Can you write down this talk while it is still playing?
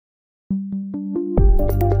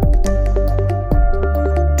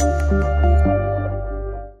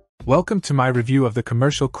Welcome to my review of the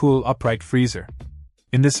Commercial Cool Upright Freezer.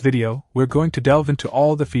 In this video, we're going to delve into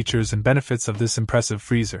all the features and benefits of this impressive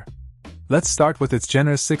freezer. Let's start with its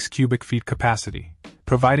generous 6 cubic feet capacity,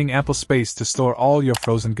 providing ample space to store all your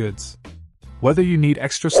frozen goods. Whether you need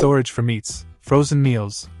extra storage for meats, frozen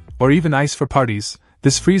meals, or even ice for parties,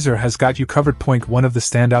 this freezer has got you covered. One of the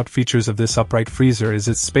standout features of this upright freezer is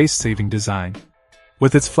its space-saving design.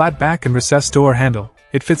 With its flat back and recessed door handle,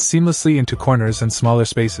 it fits seamlessly into corners and smaller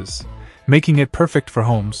spaces, making it perfect for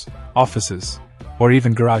homes, offices, or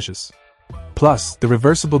even garages. Plus, the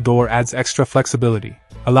reversible door adds extra flexibility,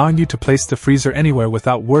 allowing you to place the freezer anywhere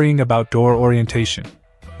without worrying about door orientation.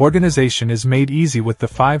 Organization is made easy with the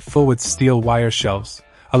 5 full-width steel wire shelves,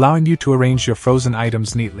 allowing you to arrange your frozen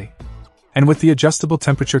items neatly. And with the adjustable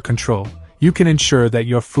temperature control, you can ensure that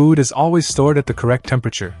your food is always stored at the correct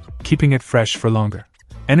temperature, keeping it fresh for longer.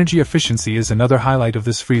 Energy efficiency is another highlight of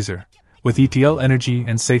this freezer, with ETL Energy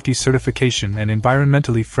and Safety certification and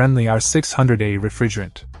environmentally friendly R600A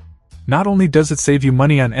refrigerant. Not only does it save you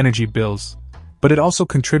money on energy bills, but it also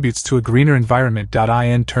contributes to a greener environment.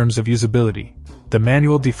 In terms of usability, the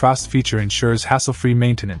manual defrost feature ensures hassle-free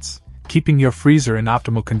maintenance, keeping your freezer in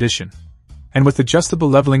optimal condition. And with adjustable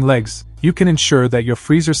leveling legs, you can ensure that your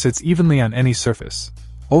freezer sits evenly on any surface.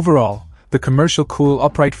 Overall, the Commercial Cool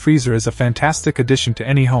Upright Freezer is a fantastic addition to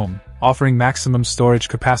any home, offering maximum storage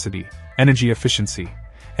capacity, energy efficiency,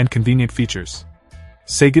 and convenient features.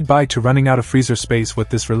 Say goodbye to running out of freezer space with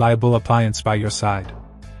this reliable appliance by your side.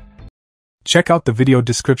 Check out the video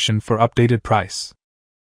description for updated price.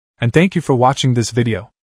 And thank you for watching this video.